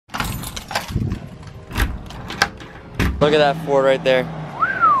Look at that Ford right there.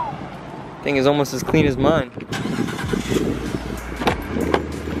 Thing is almost as clean as mine.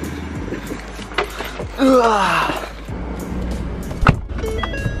 Ugh.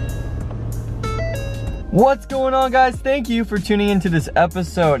 What's going on, guys? Thank you for tuning into this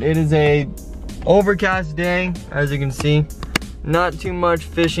episode. It is a overcast day, as you can see. Not too much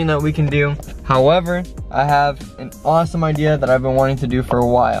fishing that we can do. However, I have an awesome idea that I've been wanting to do for a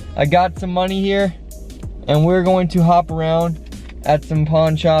while. I got some money here, and we're going to hop around at some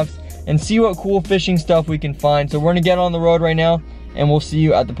pawn shops and see what cool fishing stuff we can find. So we're gonna get on the road right now, and we'll see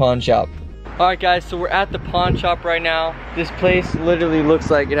you at the pawn shop. All right, guys, so we're at the pawn shop right now. This place literally looks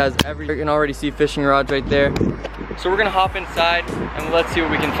like it has everything. You can already see fishing rods right there. So we're gonna hop inside and let's see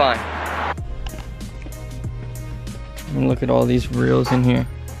what we can find. And look at all these reels in here.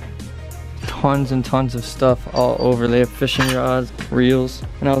 Tons and tons of stuff all over. They have fishing rods, reels.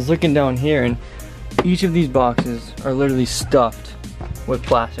 And I was looking down here, and each of these boxes are literally stuffed with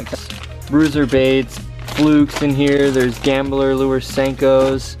plastics. Bruiser baits, flukes in here. There's gambler lures,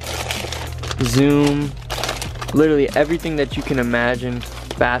 Senkos, Zoom. Literally everything that you can imagine.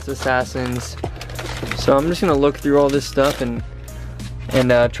 Bass Assassins. So I'm just gonna look through all this stuff and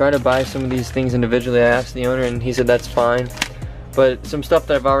try to buy some of these things individually. I asked the owner and he said that's fine. But some stuff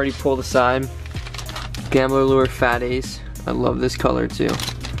that I've already pulled aside. Gambler lure Fat Ace. I love this color too.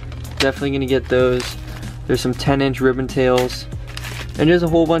 Definitely gonna get those. There's some 10-inch ribbon tails. And there's a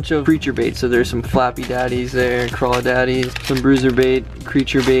whole bunch of creature baits. So there's some Flappy Daddies there, Crawdaddies, some bruiser bait,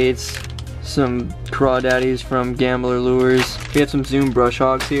 creature baits, some Crawdaddies from Gambler Lures. We have some Zoom brush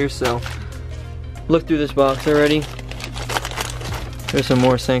hogs here, so look through this box already. There's some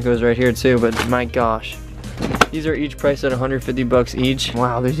more Senkos right here too, but my gosh. These are each priced at 150 bucks each.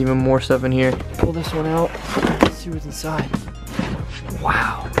 Wow, there's even more stuff in here. Pull this one out, let's see what's inside.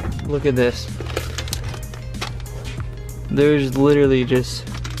 Wow, look at this. There's literally just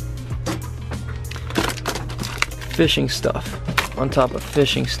fishing stuff on top of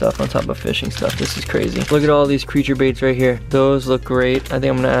fishing stuff on top of fishing stuff. This is crazy. Look at all these creature baits right here. Those look great. I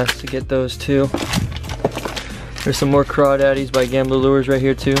think I'm gonna ask to get those too. There's some more Crawdaddies by Gambler Lures right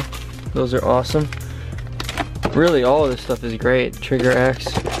here too. Those are awesome. Really, all of this stuff is great. Trigger X.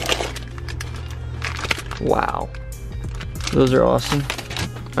 Wow. Those are awesome.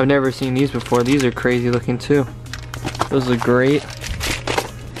 I've never seen these before. These are crazy looking too. Those look great.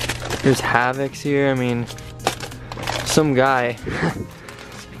 There's Havocs here. I mean, some guy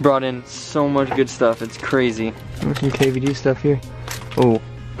brought in so much good stuff. It's crazy. There's some KVD stuff here. Oh,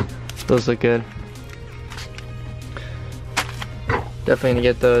 those look good. Definitely gonna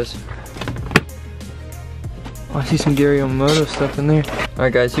get those. Oh, I see some Gary Omoto stuff in there.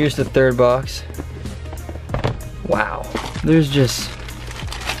 Alright guys, here's the third box. Wow. There's just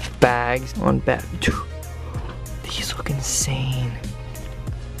bags on bag. These look insane.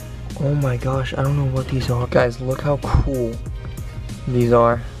 Oh my gosh, I don't know what these are. Guys, look how cool these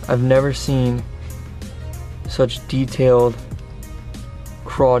are. I've never seen such detailed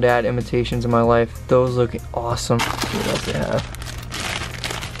crawdad imitations in my life. Those look awesome. Let's see what else they have.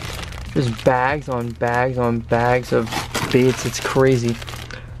 There's bags on bags on bags of baits. It's crazy.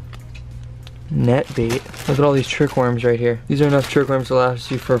 Net bait. Look at all these trick worms right here. These are enough trick worms to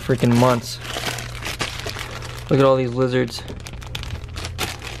last you for freaking months. Look at all these lizards.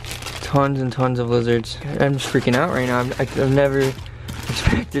 Tons and tons of lizards. I'm just freaking out right now. I've never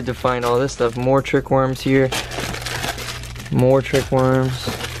expected to find all this stuff. More trick worms here. More trick worms.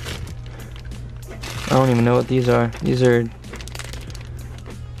 I don't even know what these are. These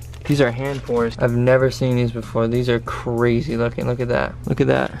are hand pours. I've never seen these before. These are crazy looking. Look at that. Look at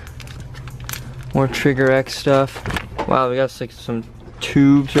that. More Trigger X stuff. Wow, we got like some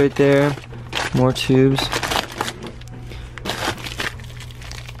tubes right there. More tubes.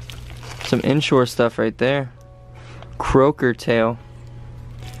 Some inshore stuff right there. Croaker tail.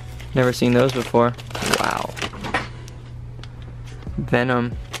 Never seen those before. Wow.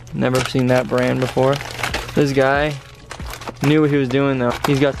 Venom. Never seen that brand before. This guy knew what he was doing though.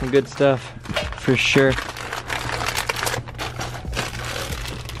 He's got some good stuff for sure.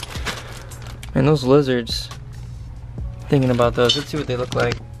 And those lizards, thinking about those, let's see what they look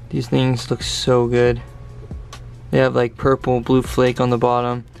like. These things look so good. They have like purple, blue flake on the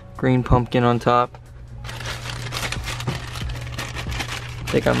bottom, green pumpkin on top. I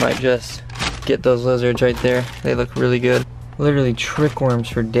think I might just get those lizards right there. They look really good. Literally trick worms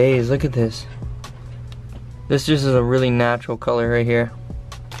for days. Look at this. This just is a really natural color right here.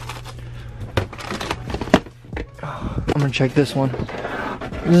 I'm gonna check this one.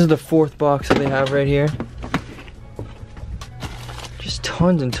 This is the fourth box that they have right here. Just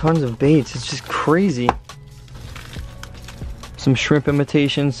tons and tons of baits. It's just crazy. some shrimp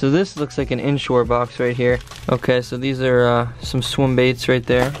imitations. So this looks like an inshore box right here. Okay, so these are some swim baits right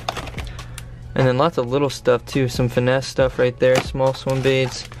there. And then lots of little stuff too, some finesse stuff right there, small swim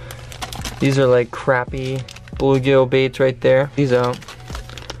baits. These are like crappy bluegill baits right there. These out.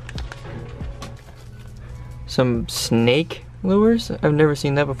 Some snake lures. I've never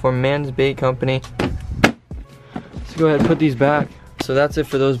seen that before. Man's Bait Company. Let's go ahead and put these back. So that's it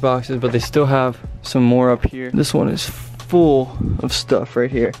for those boxes, but they still have some more up here. This one is full of stuff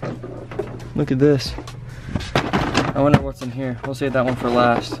right here. Look at this. I wonder what's in here. We'll save that one for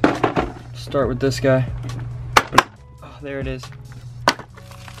last. Start with this guy. Oh, there it is.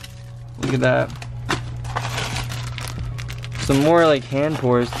 Look at that. Some more like hand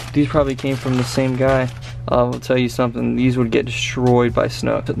pours. These probably came from the same guy. I'll tell you something, these would get destroyed by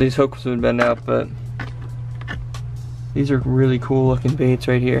snow. These hooks would bend out, but these are really cool looking baits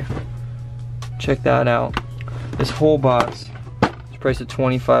right here. Check that out. This whole box is priced at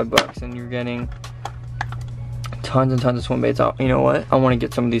 25 bucks and you're getting tons and tons of swim baits out. You know what? I want to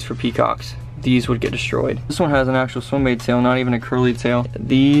get some of these for peacocks. These would get destroyed. This one has an actual swim bait tail, not even a curly tail.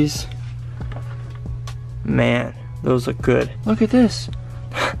 These, man, those look good. Look at this.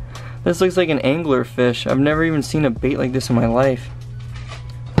 This looks like an angler fish. I've never even seen a bait like this in my life.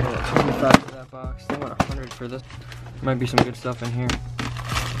 25 for that box. They want 100 for this. Might be some good stuff in here.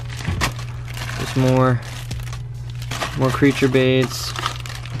 Just more creature baits.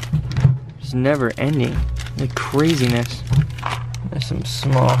 It's never ending. Like craziness. There's some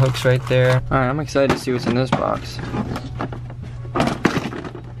small hooks right there. Alright, I'm excited to see what's in this box.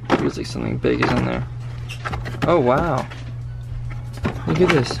 Feels like something big is in there. Oh wow. Look at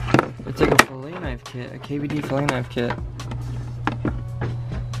this. It's like a fillet knife kit, a KVD fillet knife kit.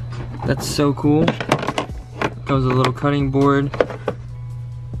 That's so cool. Comes with a little cutting board,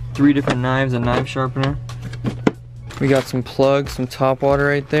 3 different knives, a knife sharpener. We got some plugs, some top water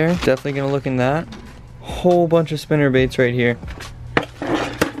right there. Definitely gonna look in that. Whole bunch of spinner baits right here.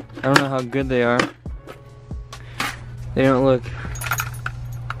 I don't know how good they are. They don't look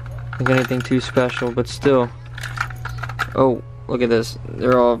like anything too special, but still. Oh, look at this.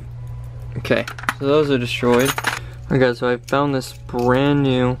 They're all okay. So those are destroyed. Okay, so I found this brand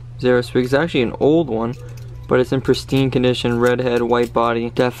new Zero Spig. It's actually an old one, but it's in pristine condition. Red head, white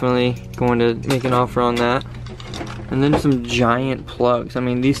body. Definitely going to make an offer on that. And then some giant plugs. I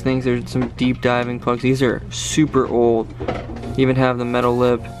mean, these things are some deep diving plugs. These are super old. Even have the metal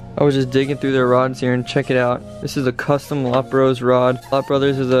lip. I was just digging through their rods here and check it out. This is a custom Lot Bros rod. Lot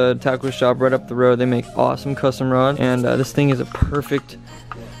Brothers is a tackle shop right up the road. They make awesome custom rods. And this thing is a perfect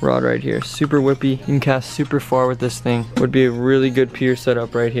rod right here. Super whippy. You can cast super far with this thing. Would be a really good pier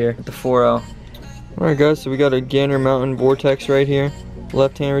setup right here with the 4L. Alright guys, so we got a Gander Mountain Vortex right here.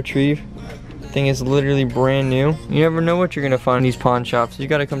 Left hand retrieve. Thing is literally brand new. You never know what you're gonna find in these pawn shops. You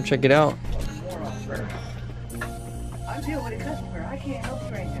gotta come check it out. I'm dealing with a customer. I can't help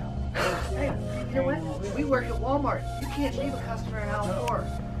you right now. Hey, you know what? We work at Walmart. You can't leave a customer in aisle 4,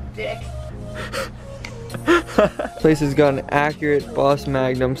 dick. Place has got an accurate Boss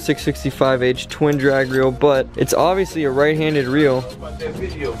Magnum 665H twin drag reel, but it's obviously a right-handed reel.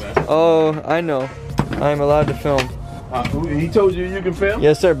 Oh, I know. I'm allowed to film. He told you you can film?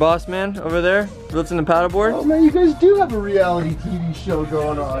 Yes, sir. Boss man over there, lifting the paddleboard. Oh man, you guys do have a reality TV show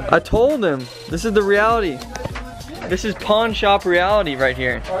going on. I told him this is the reality. This is pawn shop reality right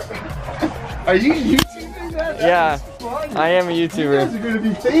here. Are you YouTubing that? Yeah, I am a YouTuber. You guys are going to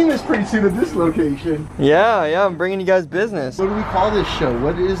be famous pretty soon at this location. Yeah, I'm bringing you guys business. What do we call this show?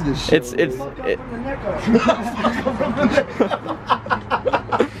 What is this show? It's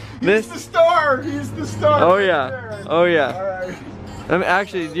He's the star. He's the star. Oh right yeah. there. Oh yeah. All right.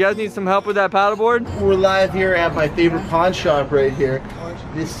 Actually, do you guys need some help with that paddleboard? We're live here at my favorite pawn shop right here.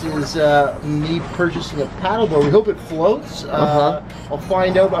 This is me purchasing a paddleboard. We hope it floats. I'll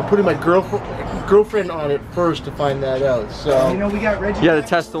find out. I'm putting my girlfriend on it first to find that out. So You know, we got Reggie. You gotta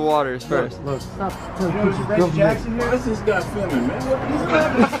test the waters first. look, stop. You know, Reggie Jackson here. What's this guy filming,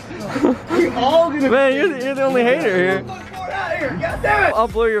 man? We're all gonna. Man, you're the only hater here. Out here. God damn it. I'll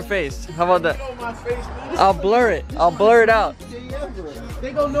blur your face. How about that? Oh, my face, man. I'll blur it. I'll blur it out.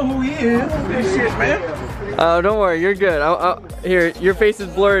 They don't know who he is. This shit, man. Oh, don't worry. You're good. Here, your face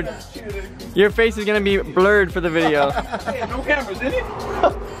is blurred. Your face is gonna be blurred for the video. Hey, no cameras, did it?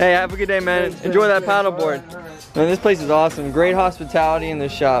 Hey, have a good day, man. Enjoy that paddleboard. Man, this place is awesome. Great hospitality in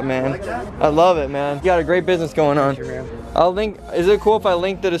this shop, man. I love it, man. You got a great business going on. I'll link. Is it cool if I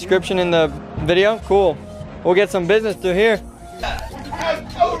link the description in the video? Cool. We'll get some business through here.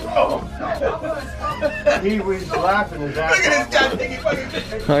 He was laughing his ass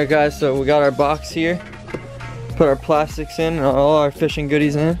off. Alright guys, so we got our box here. Put Put our plastics in and all our fishing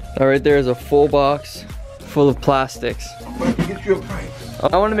goodies in. All right, there is a full box full of plastics. I'm going to get you a price.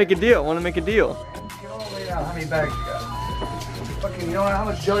 I want to make a deal. I want to make a deal. Get all laid out. How many bags you got? Fucking, you know how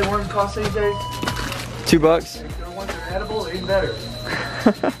much jelly worms cost these days? $2. If they're ones that are edible, even better.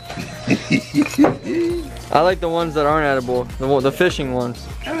 I like the ones that aren't edible, the fishing ones.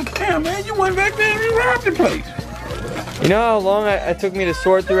 Damn, man, you went back there and you robbed the place. You know how long it took me to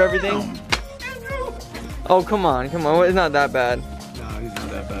sort through everything? Oh, come on, come on. It's not that bad. No, he's not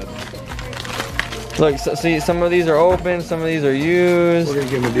that bad. Look, so, see, some of these are open, some of these are used. We're going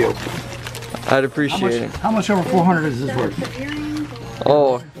to give him a deal. I'd appreciate it. How much over 400 is this worth?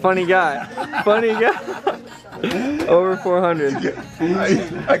 Oh, funny guy. Funny guy. Over 400.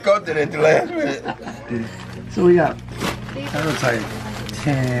 I caught that at the last minute. So we got, that looks like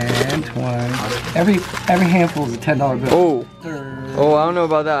 10, 20. Every handful is a $10 bill. Oh. 30, Oh, I don't know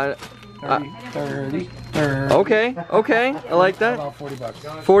about that. 30. Okay, okay. I like that. About 40 bucks.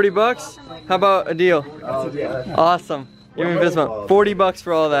 40 bucks? How about a deal? Awesome. Give me this one. 40 bucks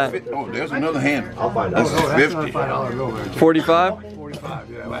for all that. Oh, there's another handle. I'll find out. This is 50. 45?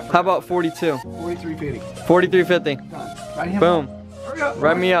 45, yeah. How about 42? 43.50. 43.50. Boom.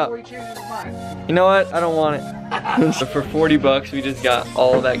 Write me up. You know what? I don't want it. So for 40 bucks, we just got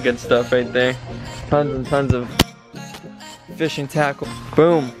all that good stuff right there. Tons and tons of fishing tackle.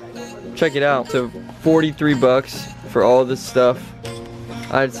 Boom. Check it out. So 43 bucks for all this stuff.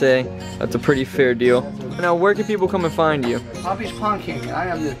 I'd say that's a pretty fair deal. Now, where can people come and find you? Palm Beach Pond King. I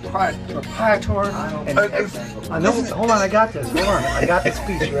am the proprietor. And I know. Hold on, I got this. Hold on, I got the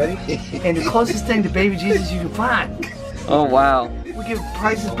speech. You ready? And the closest thing to Baby Jesus you can find. Oh wow. We give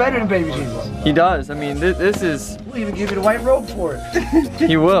prices better than Baby Jesus. He does. I mean, this is. We'll even give you the white robe for it.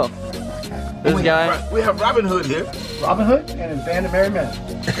 He will. This guy. We have Robin Hood here. Robin Hood and a band of merry men.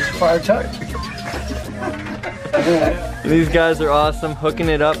 It's Fire Tuck. These guys are awesome, hooking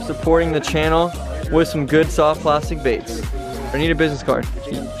it up, supporting the channel with some good soft plastic baits. I need a business card.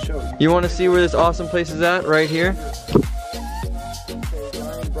 You want to see where this awesome place is at? Right here.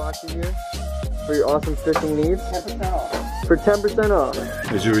 For your awesome fishing needs. 10% off. For 10% off.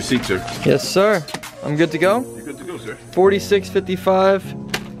 Here's your receipt, sir. Yes, sir. I'm good to go. You're good to go, sir.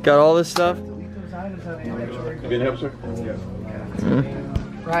 $46.55. Got all this stuff. You can help, sir?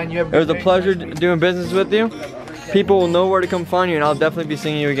 Ryan, you have It was a pleasure doing business with you. People will know where to come find you, and I'll definitely be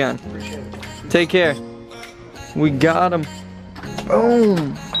seeing you again. Take care. We got him.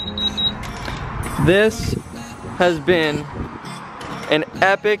 Boom. This has been an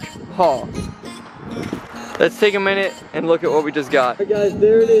epic haul. Let's take a minute and look at what we just got. Alright guys,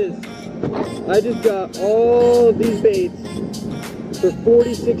 there it is. I just got all these baits for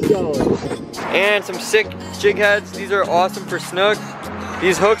 $46. And some sick jig heads. These are awesome for snook.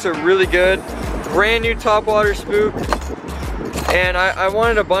 These hooks are really good. Brand new topwater spook. And I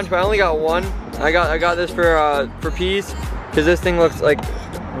wanted a bunch, but I only got one. I got this for peas, because this thing looks like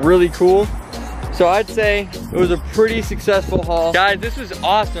really cool. So I'd say it was a pretty successful haul. Guys, this was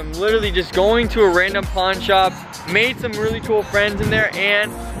awesome. Literally just going to a random pawn shop, made some really cool friends in there,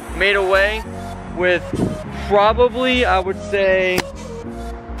 and made away with probably, I would say,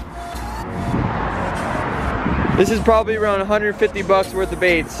 this is probably around 150 bucks worth of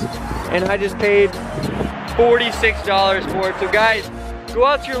baits. And I just paid $46 for it. So guys, go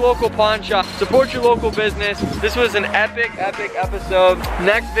out to your local pawn shop, support your local business. This was an epic episode.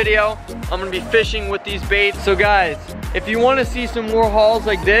 Next video, I'm gonna be fishing with these baits. So guys, if you wanna see some more hauls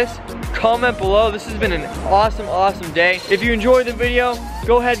like this, comment below. This has been an awesome day. If you enjoyed the video,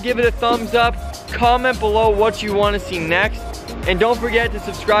 go ahead, give it a thumbs up. Comment below what you wanna see next. And don't forget to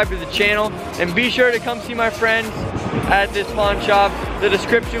subscribe to the channel. And be sure to come see my friends at this pawn shop. The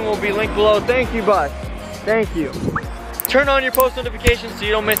description will be linked below. Thank you, bud. Thank you. Turn on your post notifications so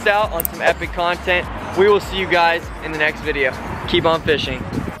you don't miss out on some epic content. We will see you guys in the next video. Keep on fishing.